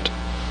to do it.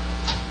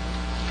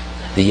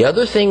 The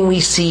other thing we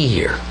see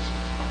here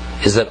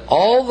is that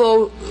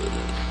although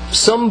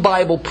some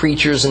Bible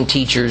preachers and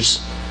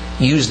teachers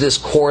use this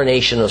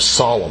coronation of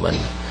Solomon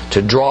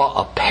to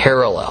draw a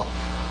parallel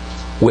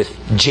with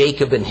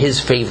Jacob and his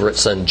favorite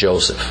son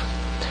Joseph,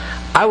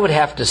 I would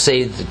have to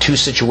say the two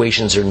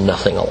situations are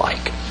nothing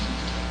alike.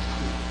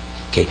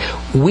 Okay,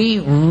 we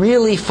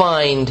really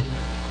find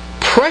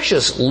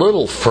precious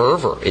little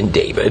fervor in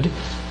David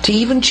to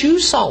even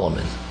choose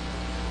Solomon.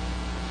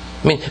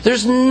 I mean,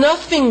 there's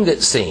nothing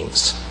that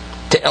seems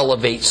to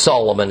elevate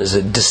Solomon as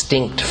a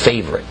distinct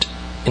favorite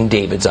in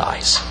David's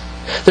eyes.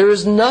 There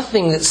is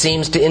nothing that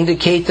seems to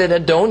indicate that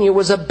Adoniah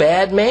was a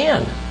bad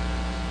man,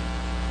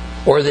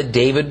 or that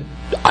David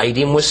eyed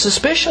him with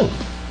suspicion.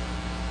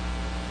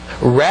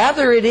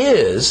 Rather, it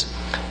is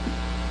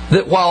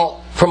that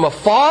while from a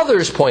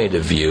father's point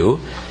of view,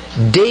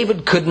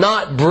 David could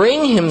not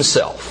bring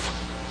himself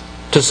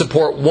to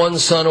support one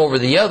son over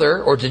the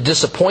other, or to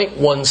disappoint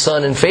one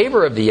son in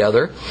favor of the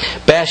other,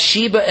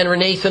 Bathsheba and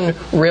Nathan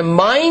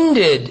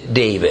reminded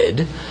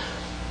David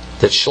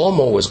that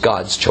Shlomo was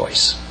God's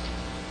choice,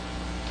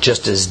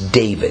 just as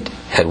David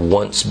had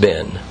once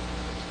been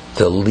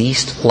the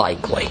least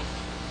likely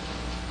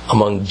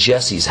among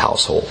Jesse's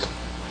household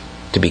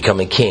to become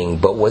a king,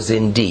 but was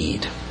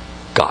indeed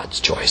God's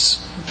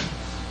choice.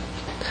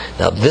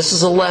 Now, this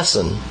is a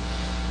lesson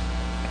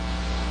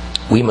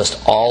we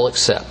must all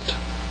accept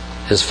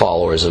as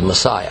followers of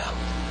Messiah.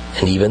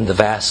 And even the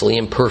vastly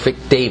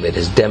imperfect David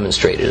has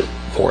demonstrated it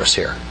for us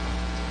here.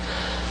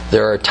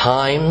 There are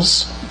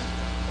times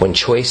when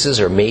choices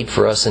are made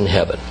for us in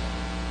heaven,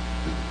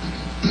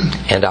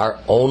 and our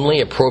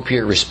only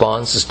appropriate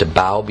response is to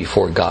bow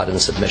before God in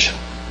submission.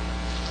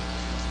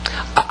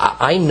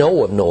 I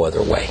know of no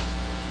other way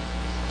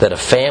that a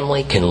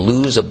family can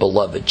lose a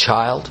beloved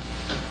child,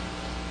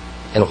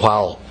 and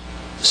while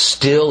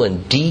still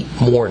in deep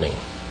mourning,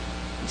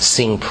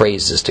 sing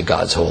praises to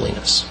God's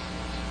holiness,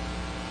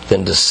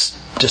 than to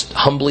just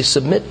humbly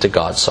submit to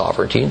God's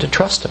sovereignty and to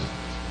trust Him.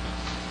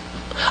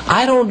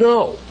 I don't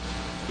know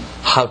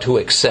how to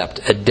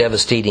accept a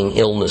devastating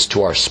illness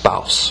to our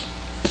spouse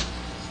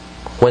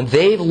when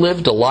they've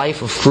lived a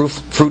life of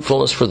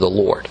fruitfulness for the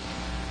Lord,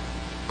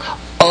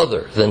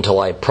 other than to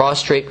lie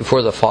prostrate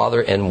before the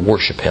Father and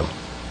worship Him,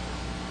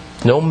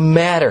 no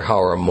matter how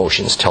our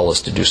emotions tell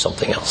us to do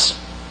something else.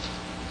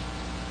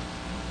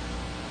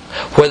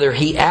 Whether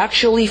he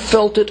actually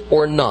felt it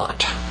or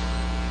not,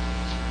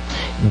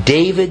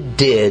 David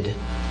did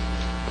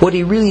what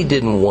he really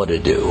didn't want to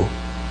do,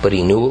 but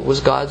he knew it was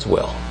God's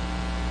will.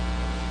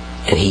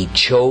 And he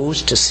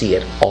chose to see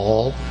it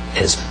all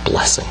as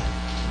blessing.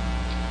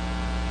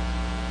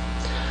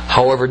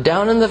 However,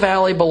 down in the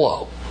valley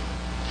below,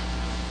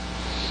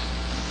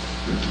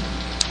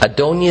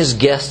 Adoniah's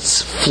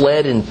guests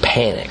fled in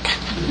panic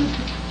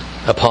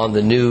upon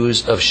the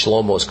news of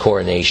Shlomo's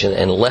coronation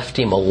and left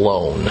him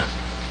alone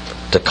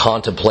to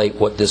contemplate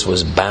what this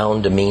was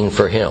bound to mean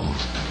for him.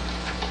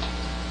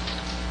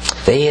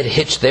 They had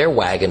hitched their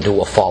wagon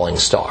to a falling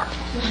star.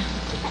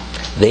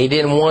 They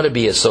didn't want to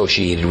be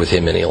associated with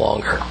him any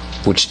longer,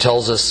 which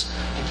tells us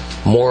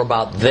more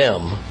about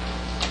them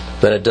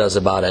than it does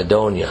about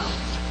Adoniah.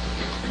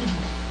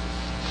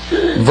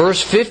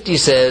 Verse 50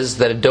 says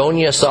that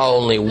Adoniah saw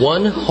only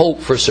one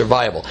hope for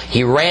survival.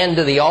 He ran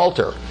to the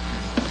altar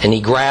and he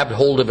grabbed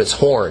hold of its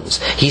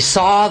horns. He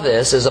saw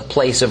this as a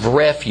place of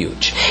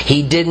refuge.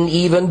 He didn't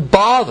even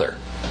bother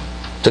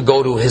to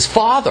go to his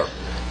father,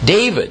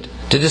 David,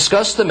 to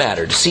discuss the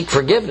matter, to seek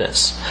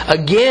forgiveness.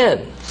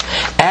 Again,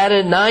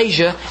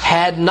 Adonijah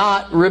had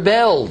not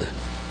rebelled.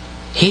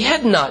 He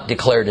had not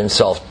declared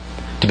himself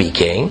to be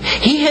king.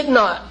 He did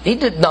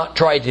not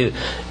try to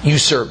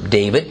usurp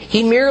David.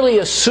 He merely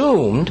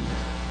assumed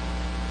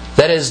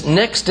that as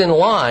next in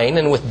line,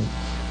 and with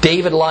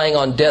David lying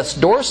on death's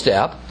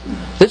doorstep,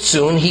 that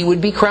soon he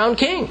would be crowned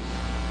king.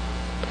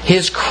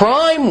 His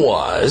crime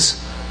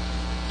was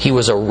he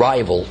was a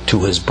rival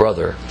to his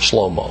brother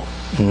Shlomo.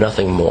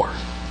 Nothing more.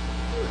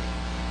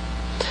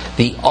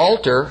 The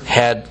altar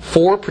had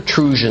 4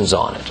 protrusions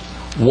on it,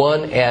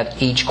 one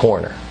at each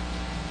corner.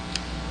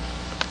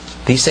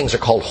 These things are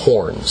called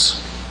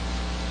horns.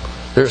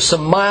 There's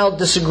some mild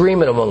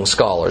disagreement among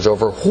scholars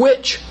over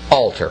which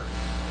altar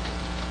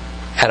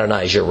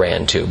Adonijah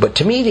ran to. But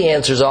to me the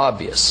answer is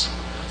obvious.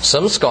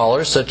 Some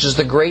scholars, such as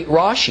the great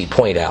Rashi,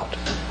 point out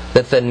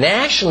that the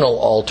national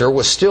altar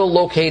was still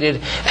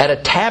located at a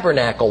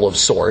tabernacle of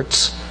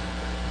sorts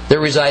that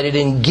resided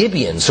in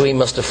Gibeon, so he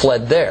must have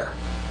fled there.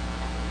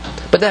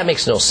 But that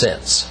makes no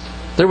sense.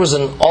 There was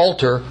an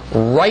altar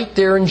right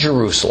there in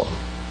Jerusalem,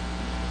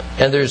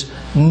 and there's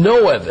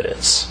no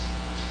evidence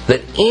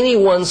that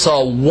anyone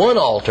saw one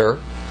altar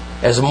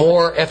as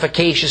more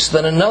efficacious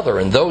than another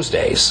in those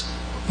days.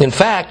 In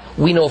fact,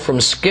 we know from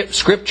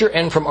Scripture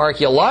and from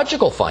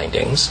archaeological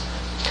findings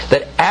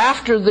that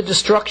after the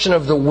destruction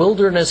of the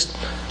wilderness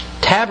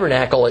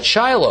tabernacle at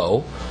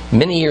Shiloh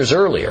many years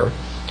earlier,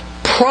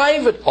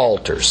 private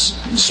altars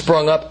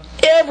sprung up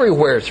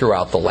everywhere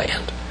throughout the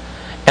land,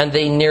 and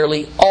they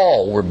nearly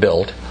all were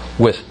built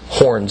with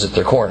horns at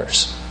their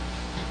corners.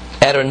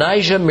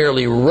 Adonijah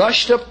merely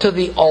rushed up to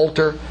the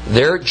altar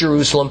there at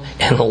Jerusalem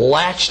and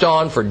latched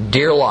on for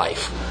dear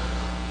life,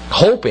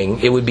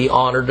 hoping it would be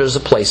honored as a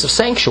place of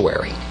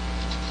sanctuary.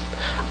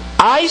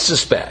 I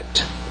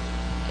suspect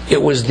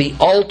it was the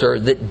altar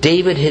that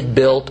David had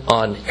built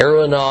on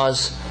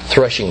Araunah's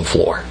threshing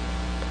floor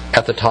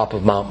at the top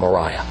of Mount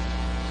Moriah.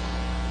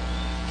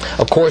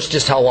 Of course,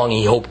 just how long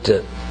he hoped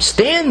to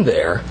stand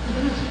there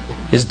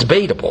is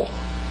debatable.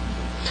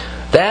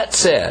 That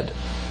said,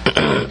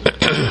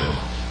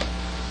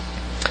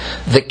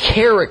 the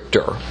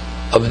character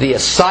of the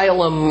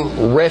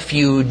asylum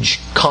refuge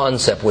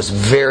concept was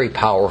very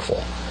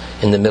powerful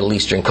in the Middle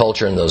Eastern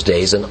culture in those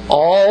days, and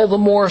all the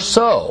more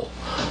so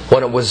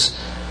when it was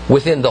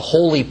within the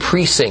holy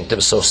precinct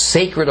of so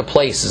sacred a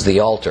place as the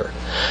altar.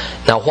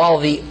 Now,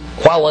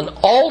 while an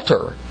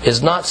altar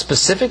is not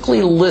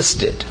specifically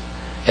listed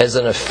as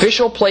an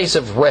official place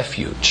of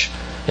refuge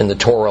in the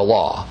Torah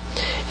law.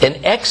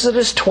 In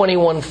Exodus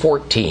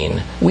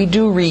 21:14, we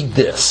do read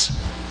this: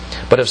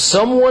 "But if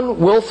someone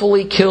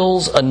willfully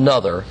kills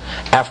another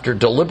after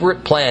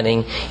deliberate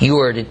planning, you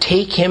are to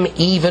take him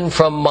even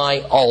from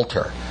my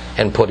altar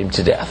and put him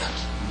to death."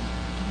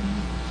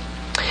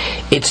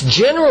 It's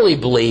generally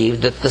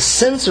believed that the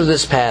sense of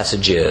this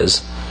passage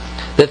is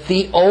that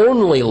the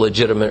only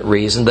legitimate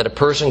reason that a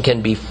person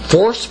can be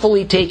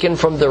forcefully taken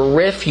from the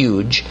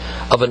refuge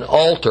of an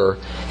altar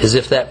is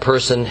if that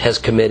person has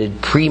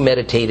committed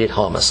premeditated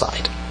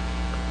homicide.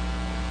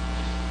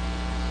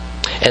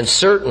 And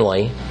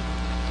certainly,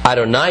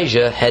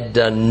 Adonijah had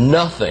done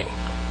nothing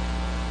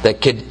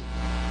that could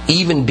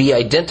even be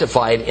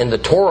identified in the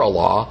Torah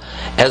law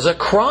as a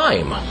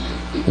crime,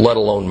 let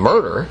alone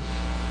murder.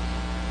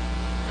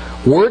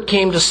 Word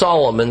came to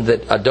Solomon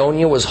that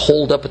Adoniah was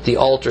holed up at the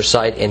altar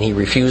site and he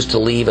refused to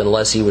leave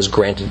unless he was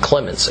granted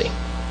clemency.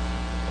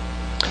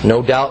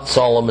 No doubt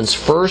Solomon's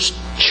first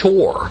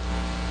chore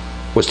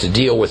was to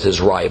deal with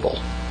his rival,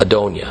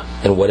 Adoniah,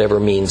 in whatever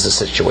means the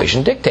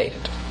situation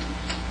dictated.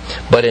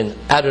 But in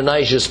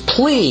Adonijah's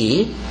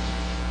plea,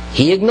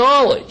 he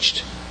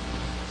acknowledged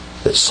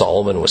that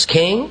Solomon was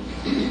king,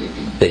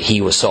 that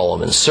he was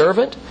Solomon's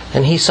servant,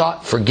 and he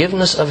sought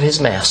forgiveness of his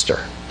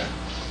master.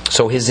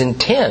 So his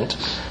intent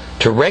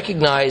to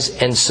recognize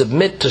and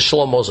submit to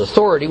Shlomo's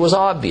authority was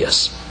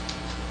obvious.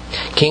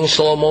 King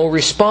Shlomo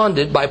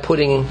responded by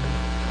putting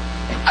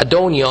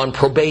Adoniah on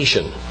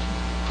probation.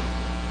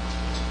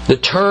 The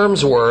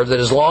terms were that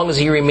as long as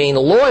he remained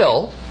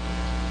loyal,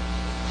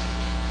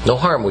 no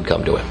harm would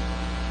come to him.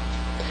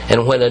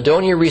 And when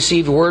Adoniah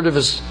received word of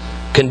his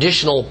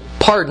conditional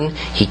pardon,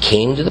 he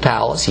came to the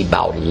palace, he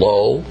bowed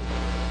low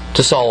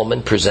to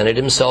Solomon, presented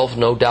himself,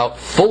 no doubt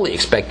fully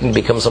expecting to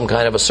become some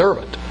kind of a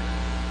servant.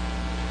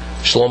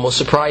 Shlomo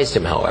surprised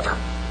him, however,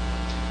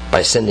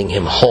 by sending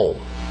him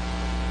home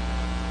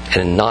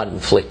and not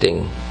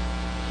inflicting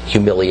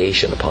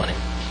humiliation upon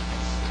him.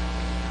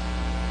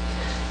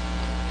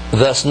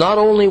 Thus, not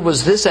only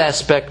was this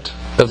aspect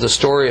of the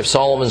story of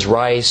Solomon's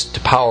rise to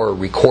power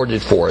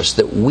recorded for us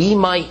that we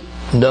might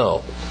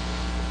know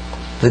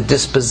the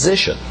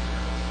disposition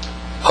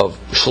of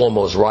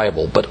Shlomo's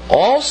rival, but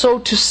also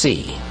to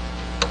see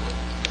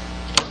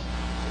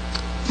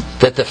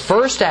that the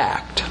first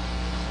act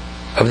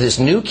of this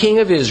new king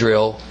of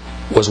Israel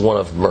was one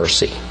of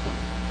mercy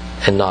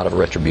and not of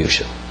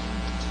retribution.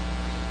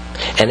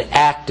 An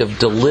act of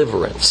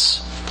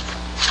deliverance,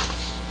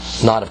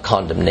 not of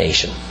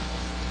condemnation.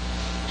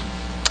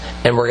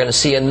 And we're going to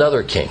see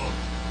another king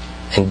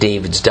in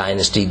David's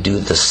dynasty do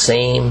the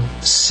same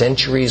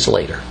centuries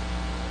later,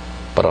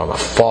 but on a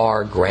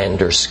far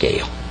grander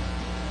scale.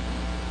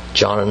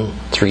 John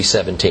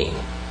 3:17.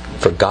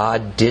 "For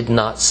God did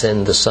not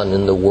send the Son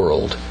in the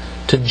world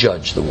to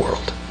judge the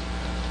world,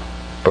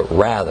 but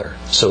rather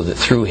so that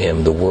through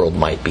him the world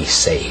might be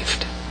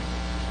saved."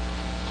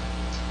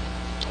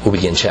 We'll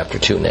begin chapter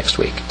 2 next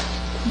week.